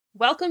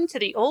Welcome to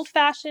the Old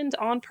Fashioned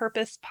on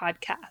Purpose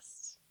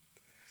podcast.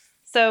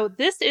 So,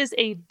 this is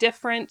a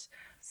different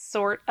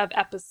sort of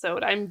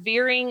episode. I'm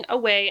veering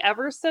away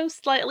ever so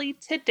slightly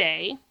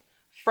today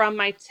from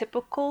my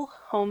typical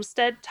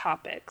homestead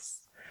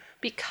topics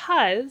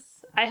because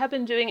I have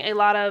been doing a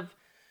lot of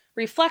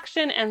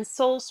reflection and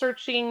soul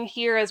searching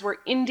here as we're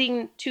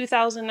ending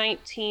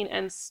 2019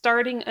 and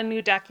starting a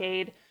new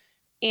decade.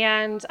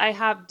 And I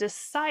have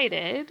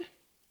decided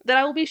that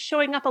I will be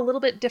showing up a little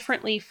bit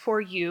differently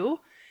for you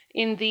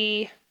in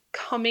the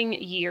coming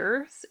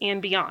years and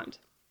beyond.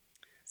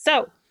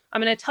 So I'm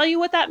going to tell you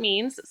what that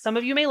means. Some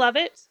of you may love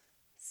it,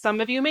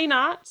 some of you may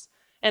not.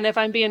 And if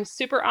I'm being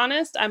super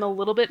honest, I'm a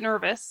little bit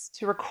nervous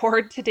to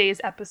record today's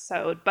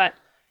episode, but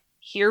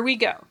here we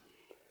go.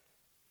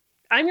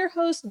 I'm your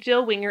host,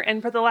 Jill Winger,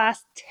 and for the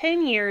last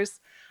 10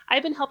 years,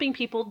 I've been helping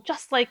people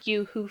just like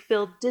you who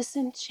feel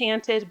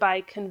disenchanted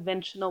by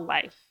conventional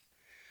life.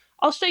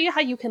 I'll show you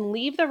how you can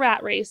leave the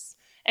rat race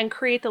and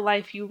create the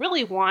life you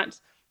really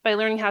want by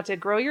learning how to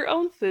grow your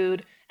own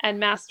food and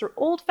master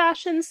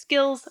old-fashioned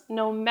skills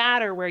no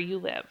matter where you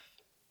live.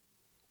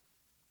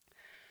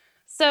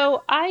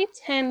 So I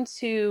tend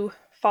to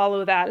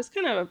follow that. It's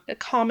kind of a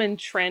common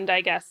trend,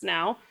 I guess,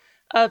 now,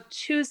 of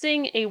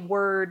choosing a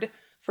word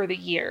for the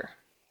year.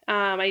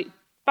 I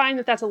find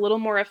that that's a little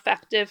more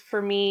effective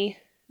for me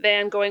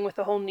than going with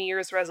the whole New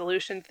Year's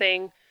resolution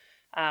thing.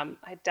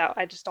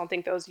 I just don't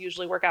think those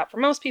usually work out for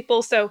most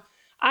people. So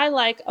I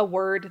like a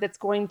word that's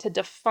going to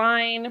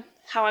define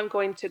how I'm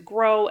going to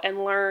grow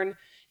and learn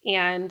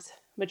and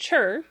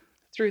mature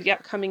through the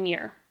upcoming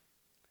year.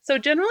 So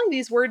generally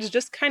these words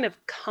just kind of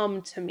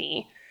come to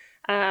me.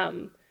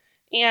 And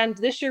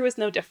this year was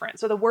no different.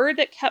 So the word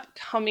that kept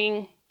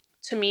coming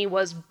to me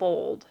was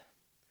bold.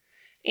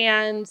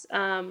 And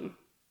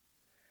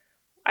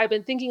I've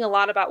been thinking a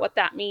lot about what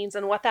that means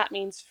and what that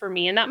means for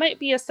me. And that might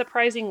be a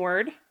surprising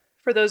word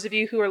for those of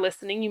you who are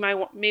listening. You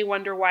may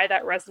wonder why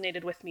that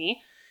resonated with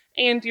me.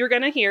 And you're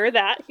going to hear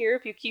that here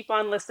if you keep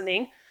on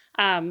listening.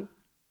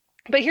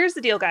 But here's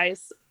the deal,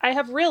 guys. I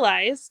have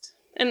realized,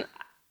 and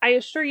I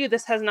assure you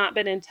this has not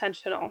been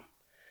intentional,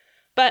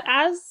 but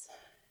as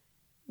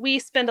we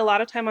spend a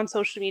lot of time on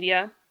social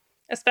media,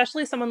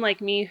 especially someone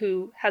like me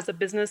who has a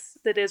business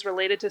that is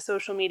related to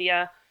social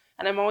media,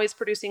 and I'm always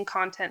producing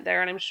content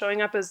there, and I'm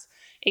showing up as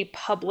a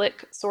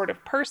public sort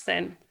of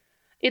person,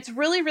 it's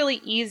really,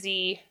 really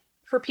easy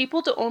for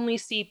people to only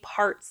see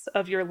parts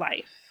of your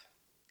life.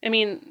 I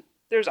mean,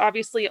 there's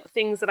obviously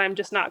things that I'm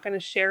just not going to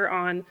share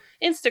on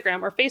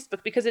Instagram or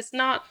Facebook because it's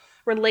not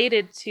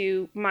related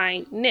to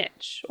my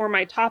niche or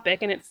my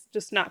topic, and it's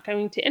just not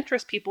going to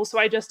interest people, so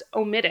I just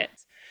omit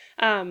it.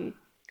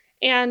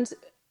 And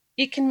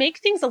it can make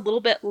things a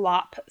little bit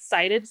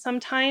lopsided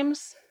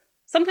sometimes.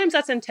 Sometimes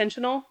that's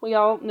intentional. We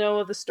all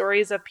know the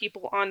stories of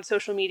people on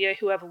social media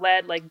who have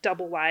led like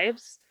double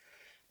lives.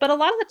 But a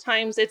lot of the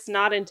times it's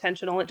not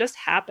intentional. It just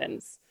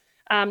happens.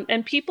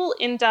 And people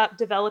end up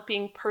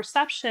developing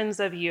perceptions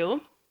of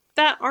you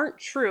that aren't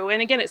true.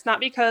 And again, it's not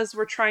because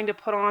we're trying to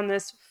put on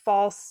this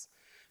false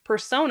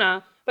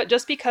persona, but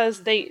just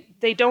because they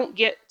don't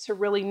get to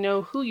really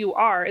know who you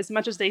are as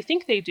much as they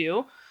think they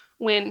do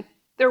when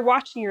they're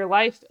watching your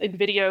life in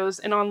videos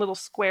and on little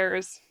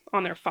squares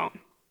on their phone.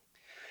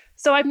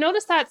 So I've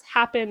noticed that's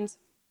happened.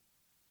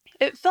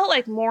 It felt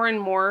like more and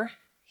more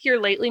here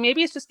lately.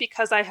 Maybe it's just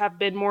because I have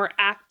been more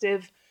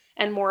active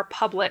and more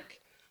public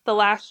the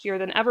last year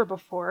than ever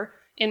before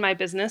in my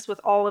business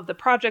with all of the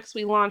projects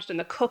we launched and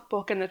the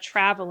cookbook and the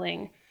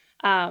traveling.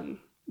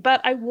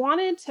 But I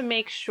wanted to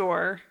make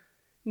sure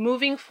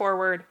moving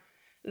forward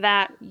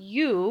that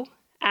you,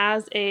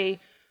 as a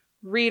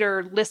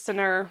reader,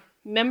 listener,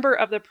 member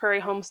of the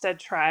Prairie Homestead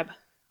Tribe,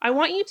 I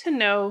want you to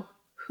know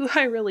who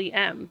I really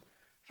am,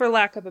 for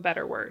lack of a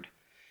better word.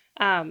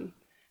 And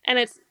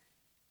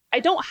I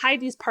don't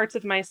hide these parts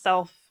of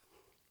myself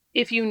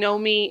if you know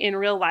me in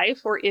real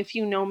life or if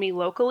you know me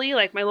locally.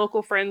 Like my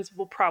local friends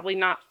will probably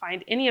not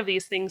find any of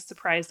these things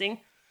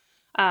surprising.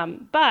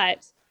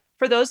 But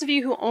for those of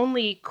you who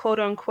only quote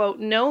unquote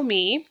know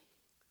me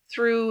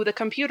through the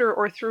computer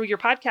or through your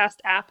podcast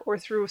app or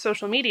through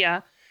social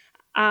media,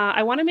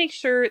 I want to make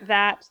sure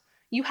that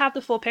you have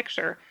the full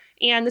picture.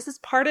 And this is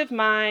part of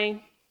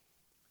my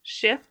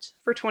shift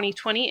for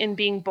 2020 in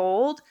being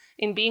bold,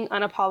 in being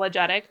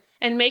unapologetic,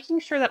 and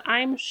making sure that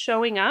I'm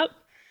showing up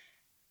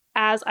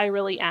as I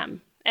really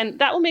am. And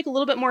that will make a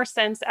little bit more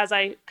sense as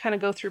I kind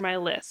of go through my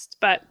list.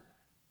 But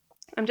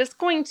I'm just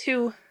going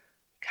to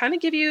kind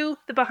of give you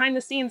the behind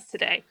the scenes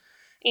today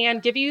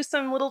and give you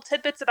some little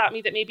tidbits about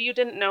me that maybe you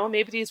didn't know.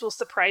 Maybe these will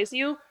surprise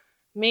you.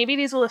 Maybe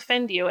these will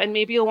offend you, and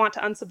maybe you'll want to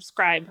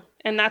unsubscribe,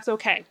 and that's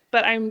okay.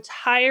 But I'm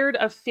tired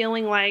of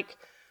feeling like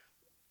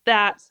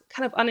that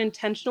kind of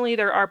unintentionally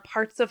there are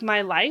parts of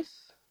my life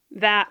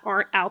that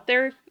aren't out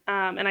there,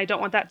 and I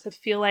don't want that to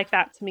feel like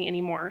that to me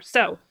anymore.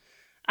 So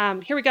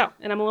here we go.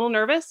 And I'm a little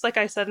nervous, like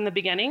I said in the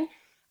beginning.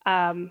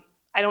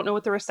 I don't know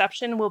what the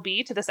reception will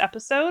be to this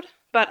episode,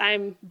 but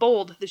I'm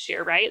bold this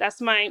year, right? That's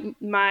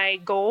my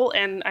goal,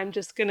 and I'm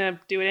just going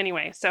to do it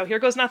anyway. So here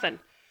goes nothing.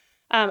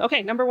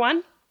 Okay, number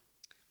one,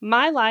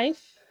 My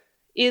life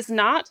is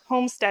not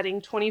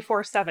homesteading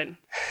 24/7.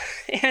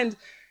 And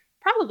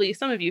probably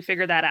some of you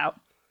figured that out.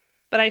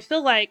 But I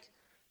feel like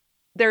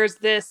there's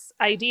this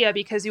idea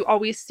because you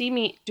always see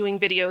me doing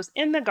videos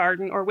in the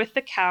garden or with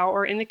the cow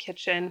or in the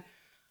kitchen.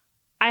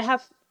 I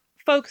have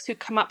folks who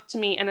come up to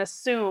me and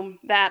assume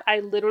that I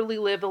literally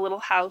live a little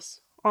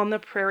house on the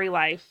prairie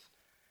life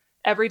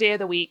every day of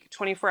the week,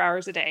 24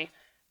 hours a day.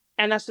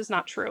 And that's just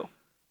not true.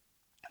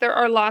 There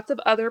are lots of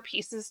other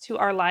pieces to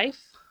our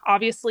life.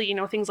 Obviously,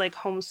 things like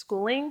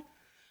homeschooling,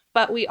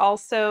 but we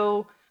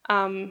also,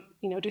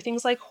 do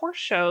things like horse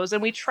shows,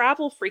 and we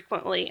travel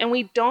frequently, and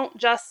we don't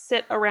just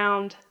sit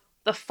around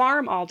the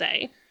farm all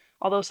day.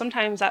 Although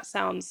sometimes that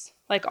sounds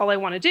like all I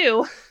want to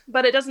do,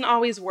 but it doesn't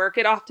always work.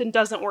 It often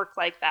doesn't work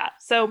like that.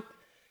 So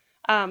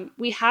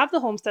we have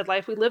the homestead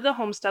life, we live the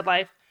homestead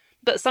life,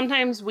 but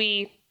sometimes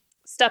we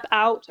step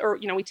out or,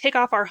 we take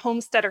off our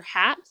homesteader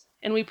hat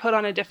and we put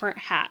on a different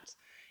hat.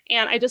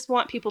 And I just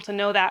want people to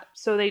know that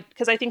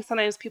because I think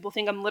sometimes people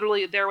think I'm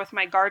literally there with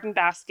my garden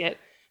basket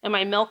and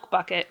my milk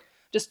bucket,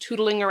 just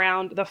tootling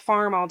around the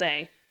farm all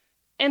day.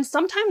 And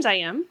sometimes I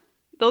am.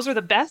 Those are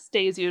the best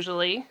days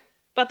usually,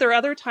 but there are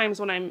other times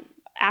when I'm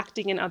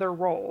acting in other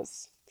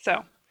roles.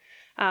 So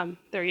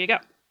there you go.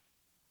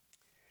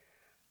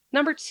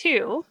 Number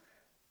 2,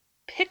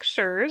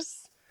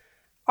 pictures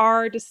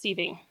are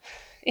deceiving.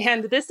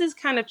 And this is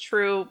kind of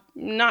true,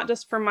 not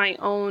just for my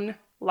own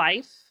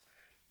life,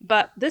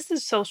 but this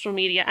is social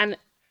media. And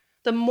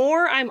the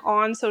more I'm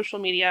on social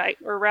media,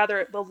 or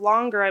rather the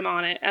longer I'm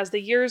on it, as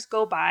the years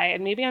go by,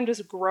 and maybe I'm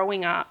just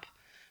growing up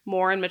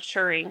more and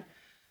maturing.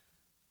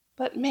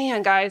 But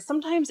man, guys,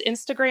 sometimes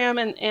Instagram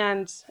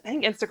and I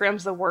think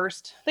Instagram's the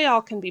worst. They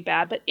all can be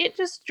bad, but it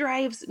just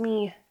drives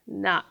me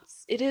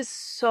nuts. It is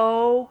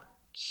so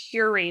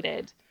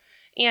curated.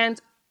 And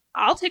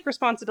I'll take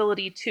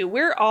responsibility too.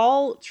 We're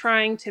all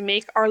trying to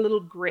make our little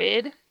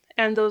grid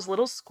and those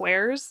little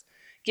squares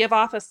give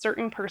off a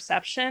certain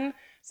perception.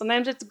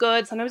 Sometimes it's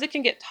good, sometimes it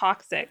can get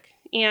toxic.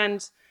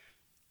 And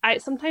I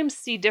sometimes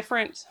see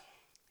different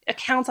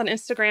accounts on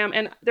Instagram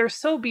and they're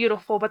so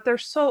beautiful, but they're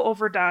so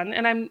overdone.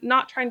 And I'm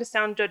not trying to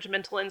sound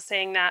judgmental in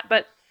saying that,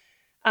 but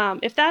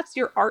if that's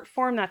your art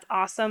form, that's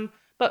awesome.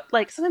 But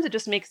sometimes it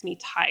just makes me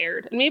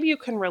tired. And maybe you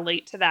can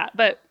relate to that.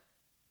 But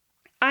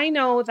I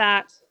know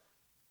that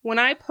when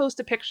I post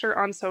a picture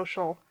on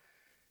social,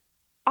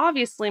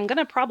 obviously I'm going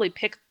to probably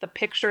pick the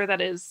picture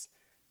that is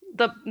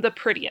the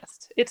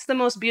prettiest. It's the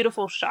most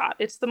beautiful shot.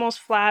 It's the most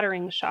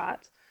flattering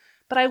shot.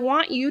 But I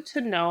want you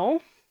to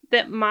know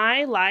that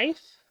my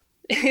life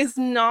is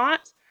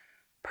not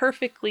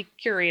perfectly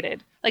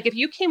curated. If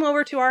you came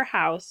over to our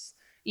house,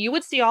 you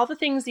would see all the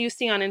things you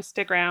see on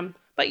Instagram,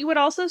 but you would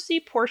also see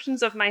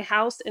portions of my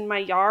house and my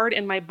yard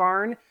and my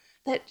barn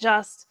that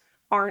just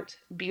aren't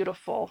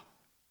beautiful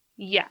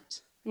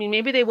yet. I mean,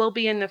 maybe they will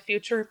be in the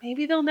future.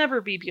 Maybe they'll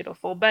never be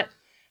beautiful, but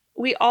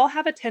we all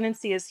have a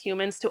tendency as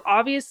humans to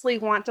obviously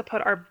want to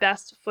put our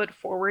best foot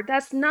forward.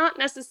 That's not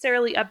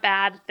necessarily a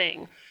bad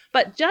thing,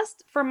 but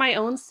just for my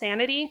own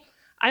sanity,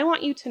 I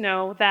want you to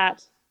know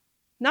that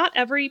not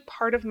every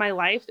part of my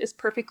life is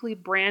perfectly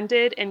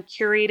branded and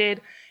curated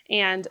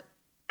and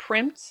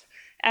primed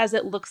as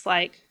it looks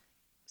like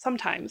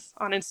sometimes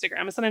on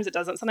Instagram. And sometimes it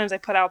doesn't. Sometimes I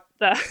put out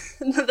the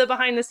the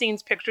behind the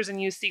scenes pictures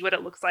and you see what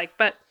it looks like.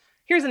 But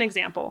here's an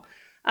example.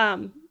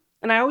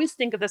 And I always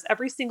think of this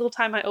every single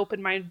time I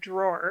open my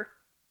drawer.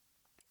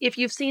 If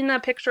you've seen the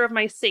picture of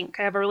my sink,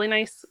 I have a really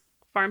nice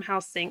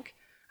farmhouse sink.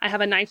 I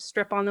have a knife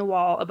strip on the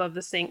wall above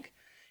the sink.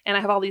 And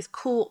I have all these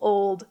cool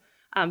old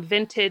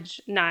vintage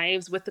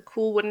knives with the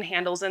cool wooden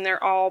handles, and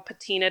they're all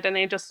patinaed and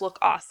they just look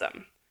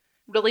awesome.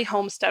 Really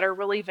homesteader,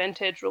 really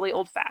vintage, really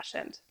old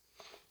fashioned.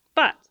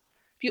 But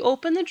if you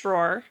open the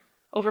drawer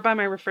over by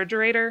my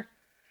refrigerator,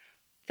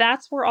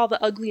 that's where all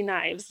the ugly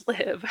knives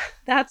live.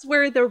 That's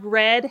where the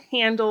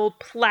red-handled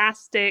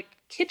plastic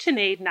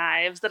KitchenAid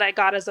knives that I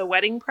got as a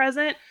wedding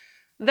present,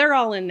 they're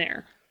all in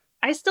there.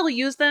 I still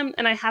use them,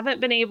 and I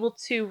haven't been able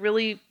to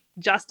really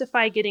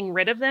justify getting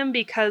rid of them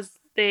because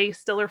they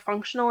still are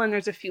functional, and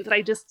there's a few that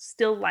I just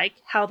still like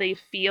how they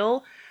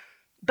feel.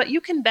 But you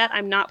can bet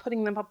I'm not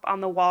putting them up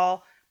on the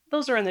wall.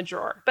 Those are in the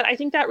drawer. But I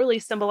think that really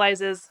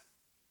symbolizes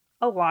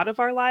a lot of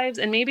our lives.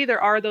 And maybe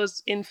there are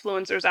those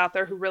influencers out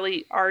there who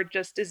really are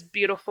just as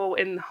beautiful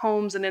in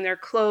homes and in their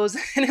clothes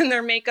and in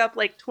their makeup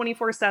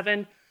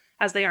 24/7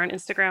 as they are on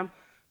Instagram.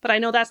 But I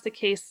know that's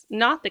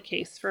not the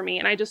case for me.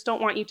 And I just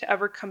don't want you to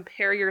ever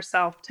compare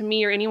yourself to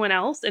me or anyone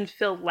else and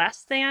feel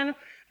less than,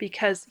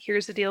 because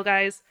here's the deal,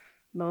 guys.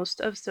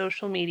 Most of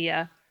social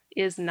media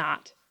is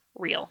not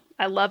real.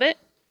 I love it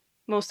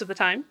most of the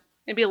time.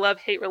 Maybe a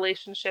love-hate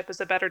relationship is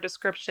a better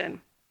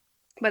description,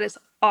 but it's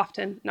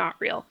often not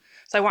real.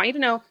 So I want you to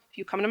know, if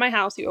you come to my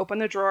house, you open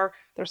the drawer,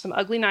 there's some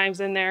ugly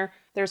knives in there.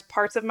 There's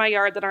parts of my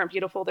yard that aren't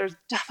beautiful. There's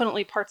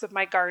definitely parts of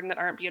my garden that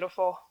aren't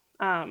beautiful.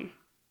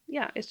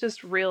 It's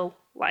just real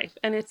life,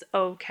 and it's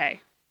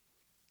okay.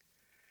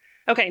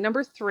 Okay,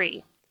 number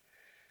 3.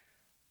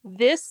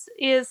 This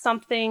is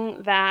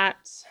something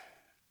that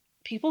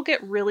people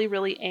get really,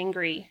 really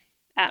angry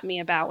at me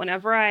about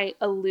whenever I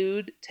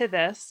allude to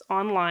this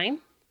online.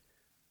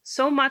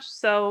 So much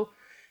so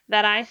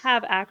that I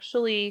have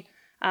actually,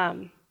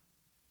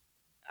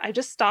 I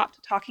just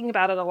stopped talking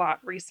about it a lot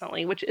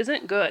recently, which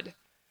isn't good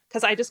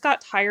because I just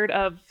got tired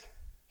of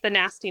the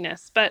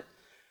nastiness. But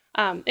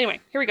anyway,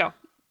 here we go.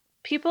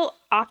 People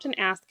often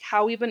ask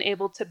how we've been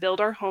able to build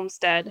our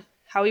homestead,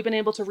 how we've been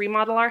able to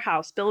remodel our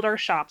house, build our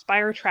shops,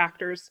 buy our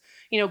tractors,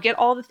 get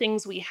all the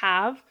things we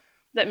have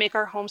that make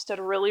our homestead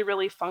really,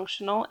 really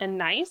functional and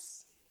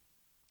nice.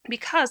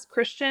 Because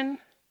Christian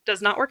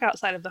does not work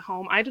outside of the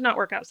home. I do not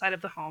work outside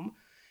of the home.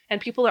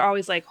 And people are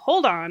always like,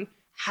 hold on,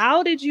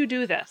 how did you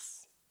do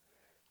this?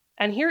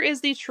 And here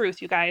is the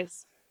truth, you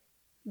guys.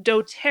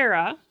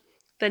 doTERRA,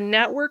 the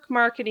network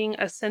marketing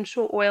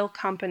essential oil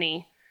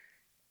company,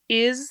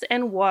 is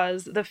and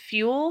was the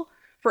fuel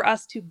for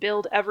us to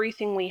build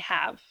everything we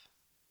have.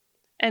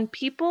 And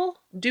people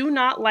do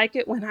not like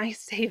it when I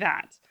say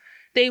that.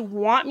 They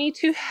want me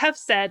to have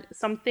said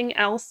something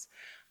else,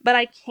 but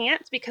I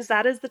can't because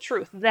that is the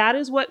truth. That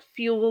is what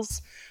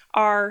fuels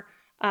our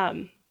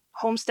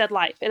homestead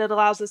life. It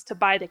allows us to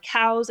buy the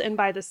cows and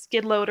buy the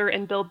skid loader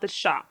and build the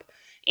shop.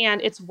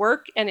 And it's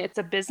work and it's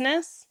a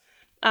business.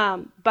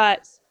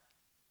 But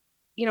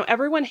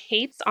everyone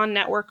hates on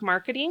network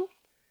marketing.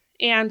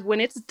 And when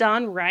it's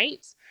done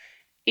right,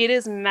 it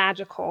is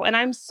magical. And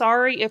I'm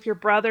sorry if your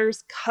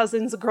brother's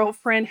cousin's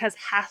girlfriend has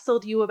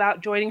hassled you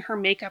about joining her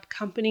makeup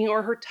company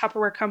or her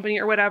Tupperware company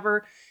or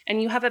whatever,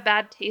 and you have a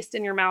bad taste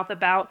in your mouth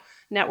about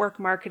network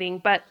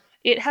marketing. But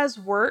it has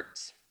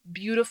worked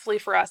beautifully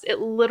for us. It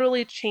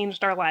literally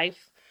changed our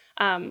life.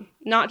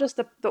 Not just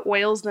the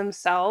oils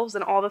themselves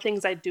and all the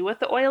things I do with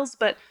the oils,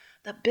 but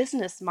the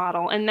business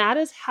model. And that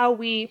is how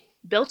we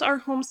built our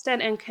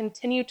homestead and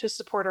continue to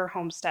support our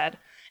homestead.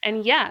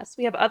 And yes,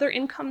 we have other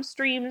income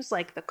streams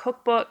like the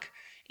cookbook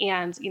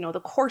and,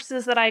 the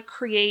courses that I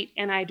create,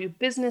 and I do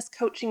business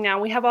coaching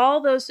now. We have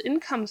all those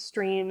income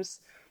streams,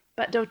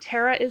 but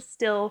doTERRA is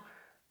still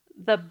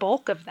the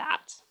bulk of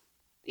that,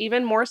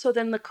 even more so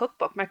than the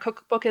cookbook. My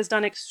cookbook has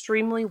done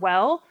extremely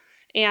well,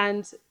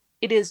 and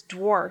it is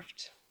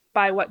dwarfed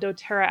by what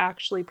doTERRA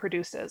actually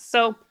produces.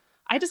 So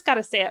I just got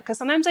to say it because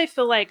sometimes I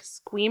feel like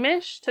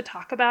squeamish to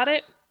talk about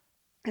it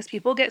because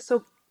people get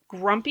so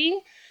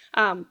grumpy,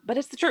 but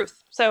it's the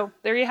truth. So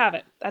there you have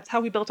it. That's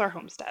how we built our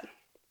homestead.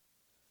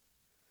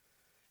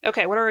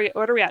 Okay, what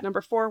are we at?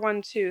 Number 4,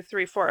 1, 2,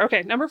 3, 4.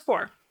 Okay, number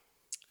 4.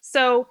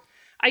 So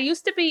I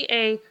used to be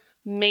a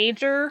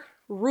major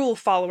rule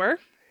follower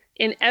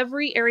in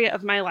every area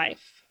of my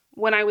life.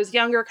 When I was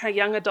younger, kind of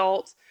young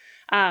adult,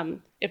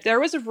 if there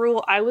was a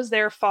rule, I was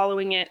there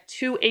following it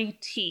to a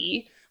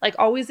T, like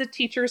always a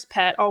teacher's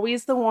pet,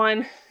 always the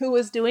one who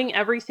was doing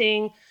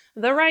everything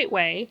the right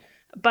way.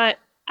 But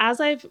as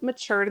I've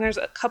matured, and there's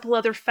a couple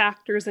other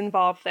factors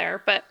involved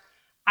there, but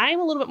I'm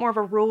a little bit more of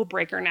a rule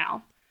breaker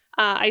now.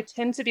 I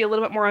tend to be a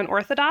little bit more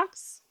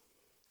unorthodox.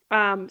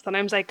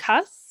 Sometimes I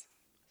cuss.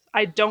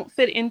 I don't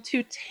fit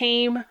into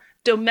tame,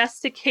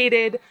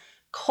 domesticated,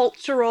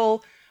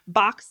 cultural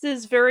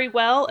boxes very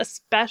well,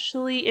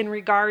 especially in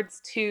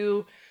regards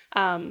to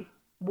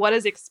what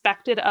is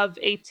expected of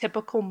a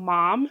typical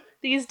mom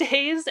these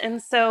days.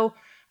 And so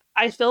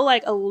I feel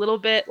like a little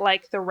bit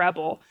like the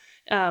rebel.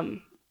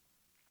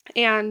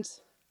 And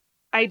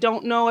I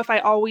don't know if I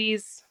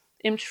always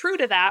am true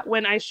to that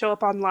when I show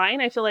up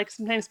online. I feel like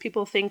sometimes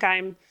people think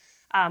I'm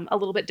a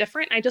little bit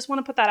different. I just want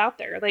to put that out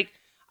there. Like,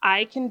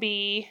 I can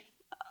be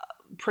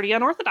pretty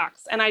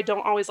unorthodox and I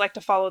don't always like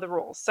to follow the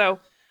rules. So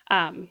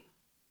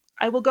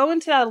I will go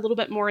into that a little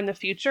bit more in the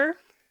future.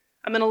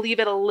 I'm going to leave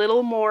it a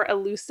little more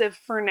elusive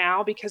for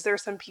now because there are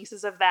some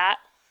pieces of that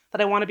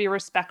I want to be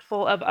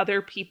respectful of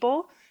other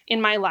people in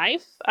my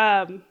life.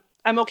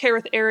 I'm okay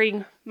with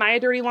airing my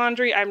dirty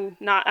laundry. I'm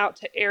not out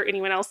to air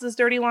anyone else's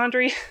dirty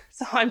laundry.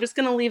 So I'm just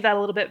going to leave that a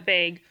little bit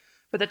vague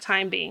for the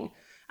time being.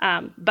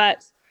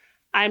 But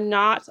I'm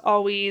not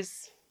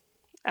always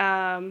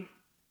Pollyanna,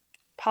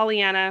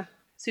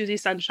 Susie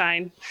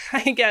Sunshine,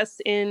 I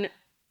guess, in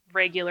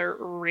regular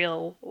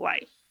real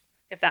life,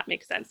 if that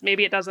makes sense.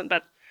 Maybe it doesn't,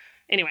 but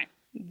anyway,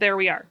 there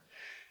we are.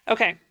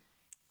 Okay.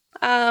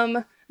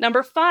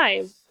 Number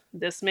 5.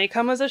 This may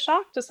come as a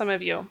shock to some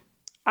of you.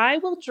 I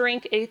will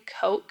drink a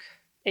Coke,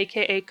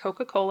 aka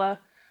Coca-Cola,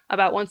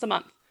 about once a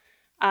month.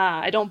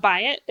 I don't buy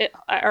it,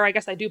 or I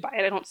guess I do buy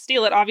it. I don't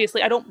steal it,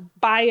 obviously. I don't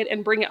buy it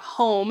and bring it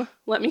home.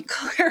 Let me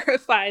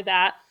clarify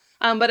that.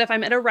 But if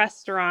I'm at a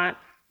restaurant,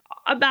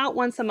 about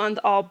once a month,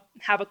 I'll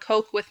have a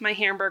Coke with my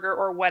hamburger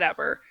or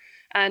whatever.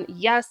 And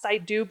yes, I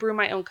do brew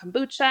my own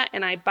kombucha,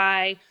 and I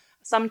buy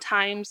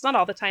sometimes, not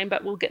all the time,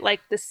 but we'll get like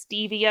the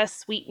stevia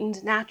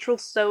sweetened natural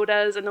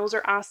sodas, and those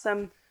are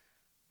awesome.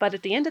 But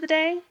at the end of the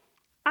day,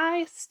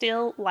 I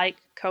still like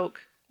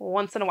Coke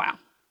once in a while.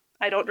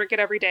 I don't drink it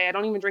every day. I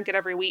don't even drink it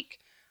every week.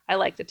 I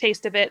like the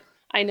taste of it.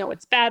 I know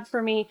it's bad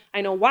for me. I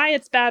know why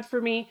it's bad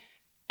for me.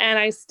 And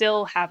I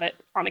still have it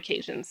on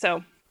occasion.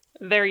 So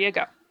there you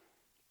go.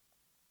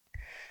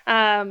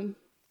 And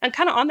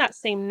kind of on that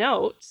same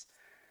note,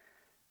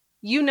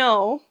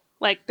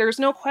 Like, there's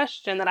no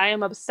question that I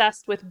am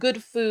obsessed with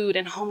good food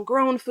and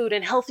homegrown food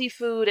and healthy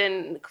food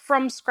and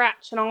from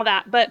scratch and all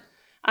that. But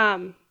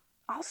I'll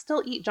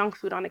still eat junk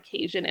food on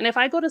occasion. And if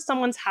I go to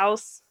someone's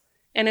house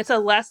and it's a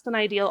less than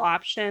ideal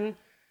option,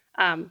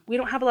 we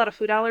don't have a lot of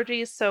food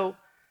allergies, so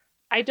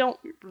I don't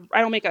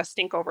make a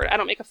stink over it. I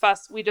don't make a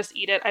fuss. We just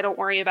eat it. I don't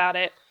worry about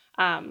it.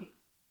 And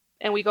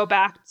we go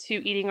back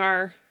to eating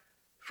our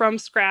from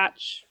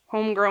scratch,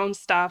 homegrown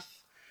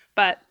stuff.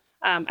 But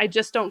I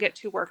just don't get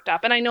too worked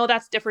up. And I know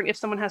that's different if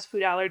someone has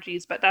food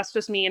allergies, but that's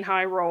just me and how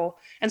I roll.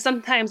 And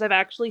sometimes I've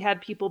actually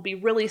had people be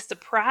really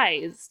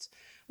surprised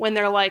when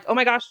they're like, oh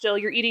my gosh, Jill,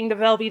 you're eating the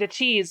Velveeta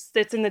cheese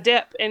that's in the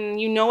dip. And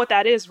you know what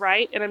that is,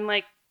 right? And I'm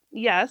like,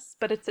 yes,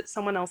 but it's at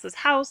someone else's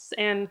house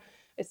and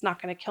it's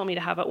not going to kill me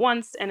to have it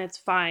once and it's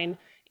fine.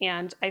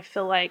 And I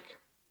feel like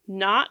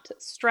not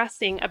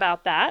stressing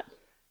about that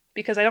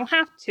because I don't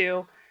have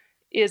to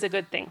is a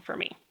good thing for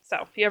me. So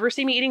if you ever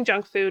see me eating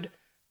junk food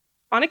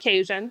on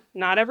occasion,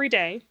 not every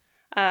day,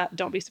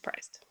 don't be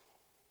surprised.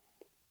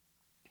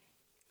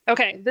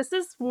 Okay, this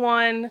is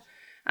one,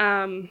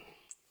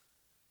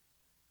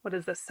 what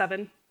is this,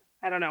 7?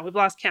 I don't know. We've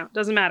lost count.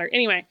 Doesn't matter.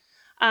 Anyway,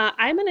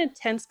 I'm an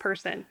intense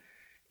person.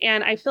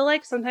 And I feel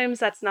like sometimes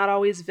that's not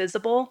always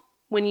visible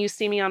when you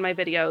see me on my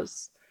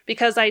videos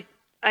because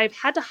I've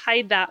had to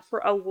hide that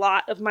for a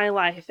lot of my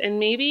life. And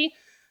maybe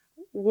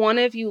one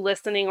of you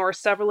listening or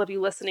several of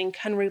you listening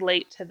can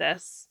relate to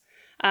this.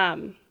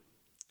 I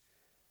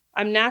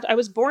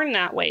was born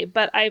that way,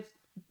 but I've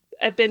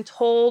been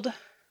told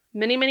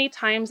many, many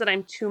times that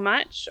I'm too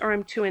much or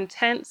I'm too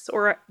intense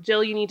or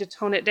Jill, you need to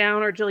tone it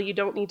down or Jill, you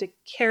don't need to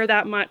care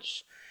that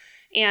much.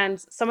 And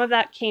some of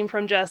that came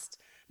from just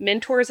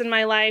mentors in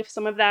my life.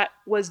 Some of that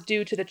was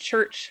due to the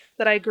church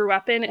that I grew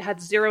up in. It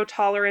had zero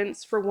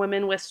tolerance for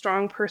women with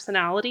strong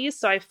personalities.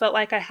 So I felt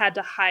like I had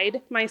to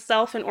hide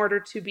myself in order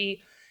to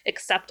be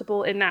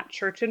acceptable in that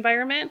church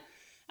environment.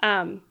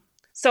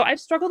 So I've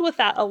struggled with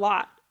that a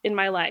lot in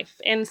my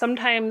life. And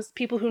sometimes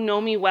people who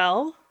know me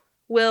well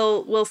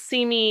will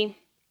see me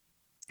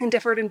in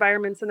different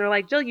environments and they're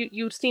like, Jill,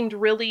 you seemed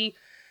really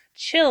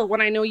chill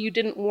when I know you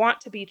didn't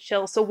want to be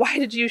chill. So why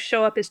did you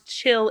show up as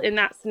chill in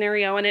that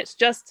scenario? And it's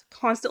just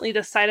constantly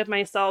the side of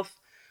myself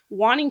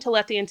wanting to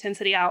let the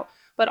intensity out,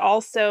 but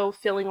also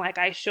feeling like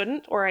I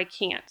shouldn't or I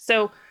can't.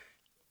 So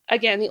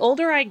again, the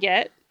older I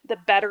get, the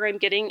better I'm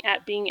getting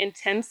at being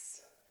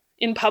intense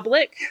in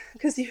public,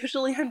 because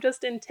usually I'm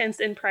just intense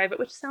in private,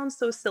 which sounds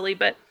so silly.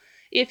 But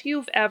if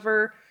you've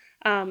ever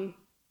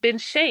been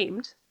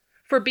shamed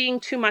for being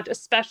too much,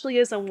 especially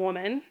as a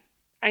woman,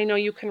 I know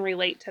you can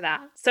relate to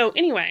that. So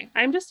anyway,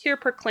 I'm just here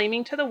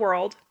proclaiming to the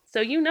world,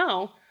 so you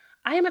know,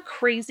 I am a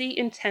crazy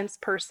intense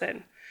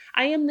person.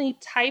 I am the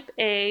type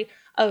A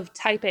of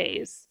type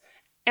A's,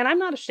 and I'm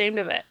not ashamed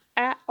of it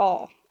at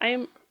all. I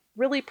am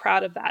really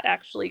proud of that,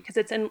 actually, because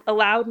it's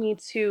allowed me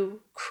to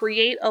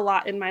create a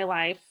lot in my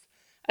life,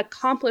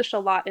 accomplish a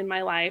lot in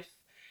my life,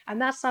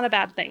 and that's not a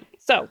bad thing.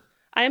 So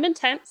I am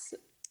intense.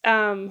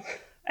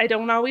 I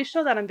don't always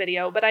show that on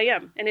video, but I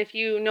am. And if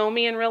you know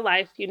me in real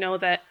life, you know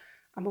that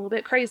I'm a little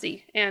bit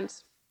crazy, and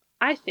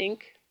I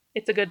think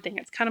it's a good thing.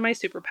 It's kind of my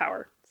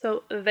superpower.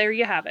 So there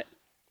you have it.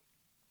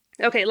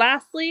 Okay,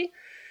 lastly,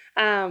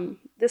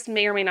 this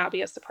may or may not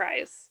be a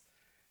surprise,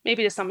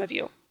 maybe to some of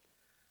you,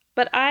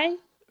 but I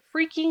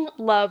freaking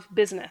love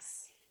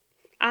business.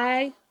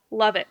 I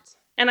love it.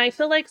 And I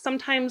feel like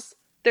sometimes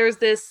there's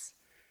this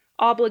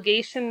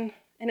obligation,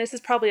 and this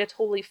is probably a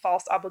totally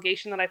false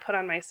obligation that I put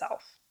on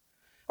myself,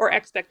 or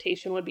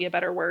expectation would be a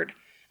better word,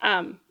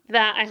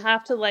 that I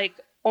have to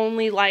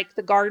only like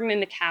the garden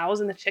and the cows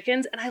and the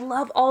chickens. And I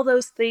love all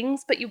those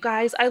things, but you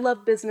guys, I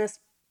love business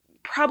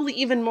probably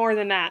even more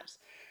than that.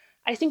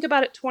 I think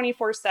about it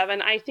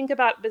 24/7. I think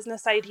about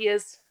business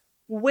ideas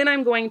when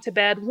I'm going to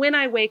bed, when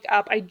I wake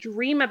up, I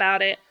dream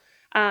about it.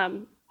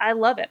 I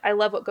love it. I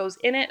love what goes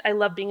in it. I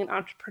love being an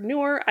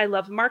entrepreneur. I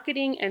love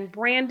marketing and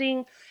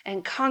branding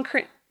and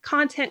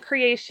content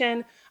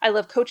creation. I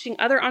love coaching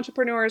other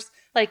entrepreneurs.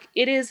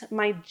 It is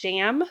my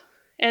jam.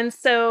 And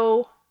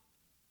so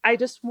I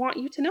just want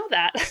you to know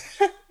that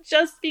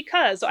just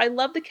because. So I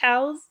love the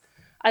cows.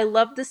 I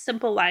love the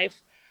simple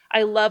life.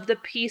 I love the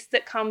peace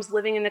that comes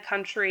living in the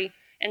country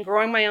and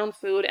growing my own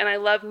food. And I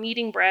love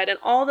kneading bread and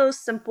all those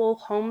simple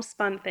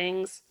homespun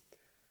things.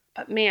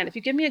 But man, if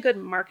you give me a good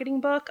marketing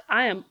book,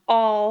 I am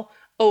all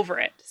over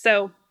it.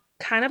 So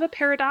kind of a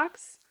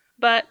paradox,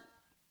 but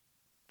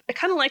I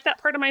kind of like that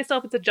part of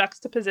myself. It's a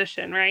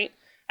juxtaposition, right?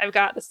 I've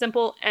got the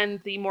simple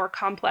and the more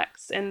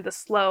complex and the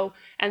slow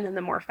and then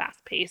the more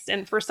fast-paced.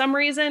 And for some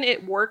reason,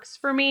 it works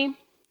for me.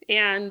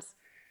 And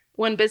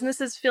when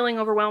business is feeling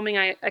overwhelming,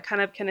 I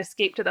kind of can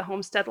escape to the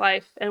homestead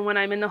life. And when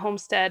I'm in the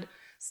homestead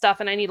stuff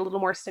and I need a little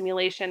more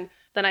stimulation,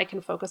 then I can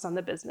focus on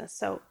the business.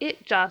 So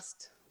it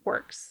just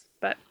works.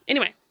 But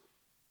anyway,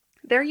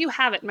 there you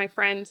have it, my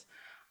friend.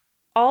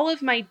 All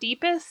of my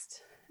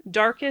deepest,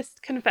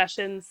 darkest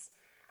confessions.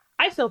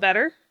 I feel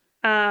better.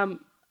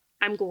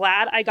 I'm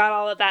glad I got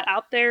all of that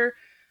out there.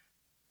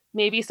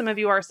 Maybe some of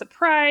you are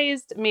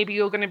surprised. Maybe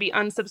you're going to be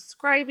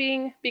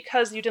unsubscribing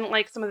because you didn't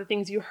like some of the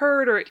things you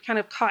heard or it kind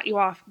of caught you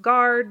off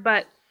guard,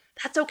 but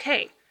that's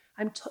okay.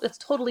 That's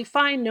totally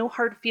fine. No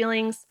hard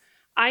feelings.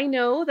 I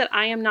know that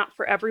I am not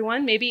for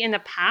everyone. Maybe in the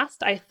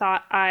past I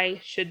thought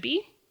I should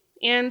be,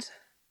 and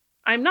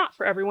I'm not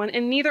for everyone,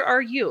 and neither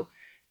are you.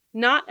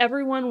 Not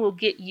everyone will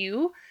get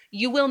you.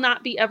 You will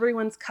not be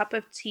everyone's cup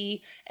of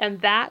tea,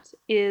 and that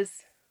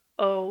is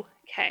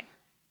okay.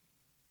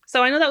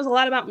 So I know that was a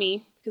lot about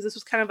me because this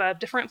was kind of a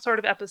different sort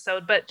of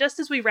episode, but just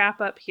as we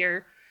wrap up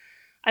here,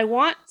 I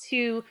want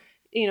to,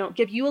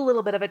 give you a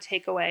little bit of a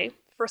takeaway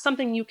for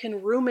something you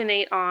can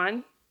ruminate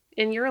on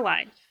in your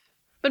life.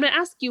 But I'm going to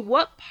ask you,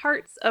 what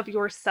parts of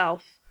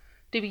yourself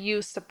do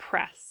you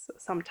suppress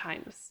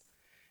sometimes?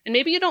 And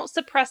maybe you don't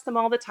suppress them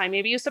all the time.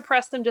 Maybe you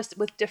suppress them just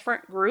with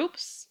different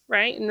groups,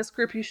 right? In this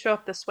group, you show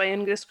up this way.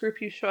 In this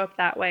group, you show up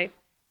that way.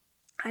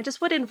 I just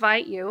would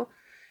invite you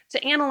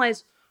to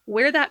analyze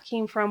where that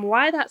came from,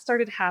 why that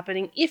started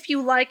happening, if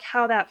you like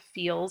how that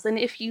feels, and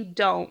if you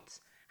don't,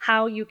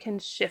 how you can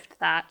shift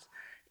that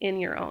in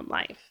your own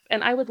life.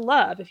 And I would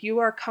love, if you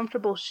are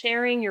comfortable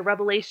sharing your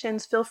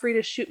revelations, feel free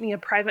to shoot me a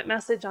private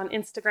message on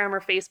Instagram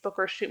or Facebook,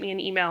 or shoot me an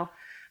email.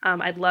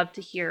 I'd love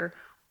to hear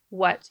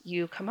what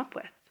you come up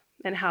with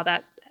and how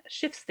that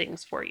shifts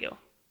things for you.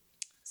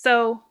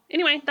 So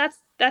anyway, that's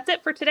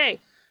it for today.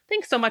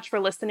 Thanks so much for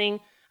listening.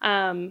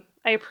 I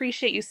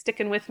appreciate you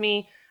sticking with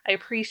me. I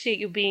appreciate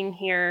you being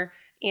here,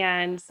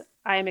 and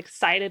I am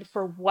excited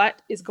for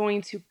what is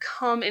going to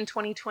come in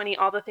 2020,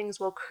 all the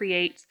things we'll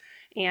create,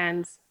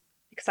 and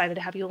excited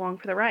to have you along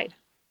for the ride.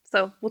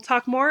 So we'll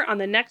talk more on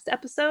the next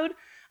episode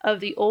of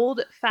the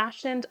Old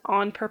Fashioned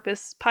On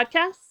Purpose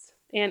podcast.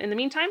 And in the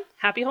meantime,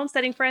 happy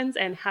homesteading, friends,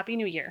 and Happy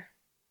New Year.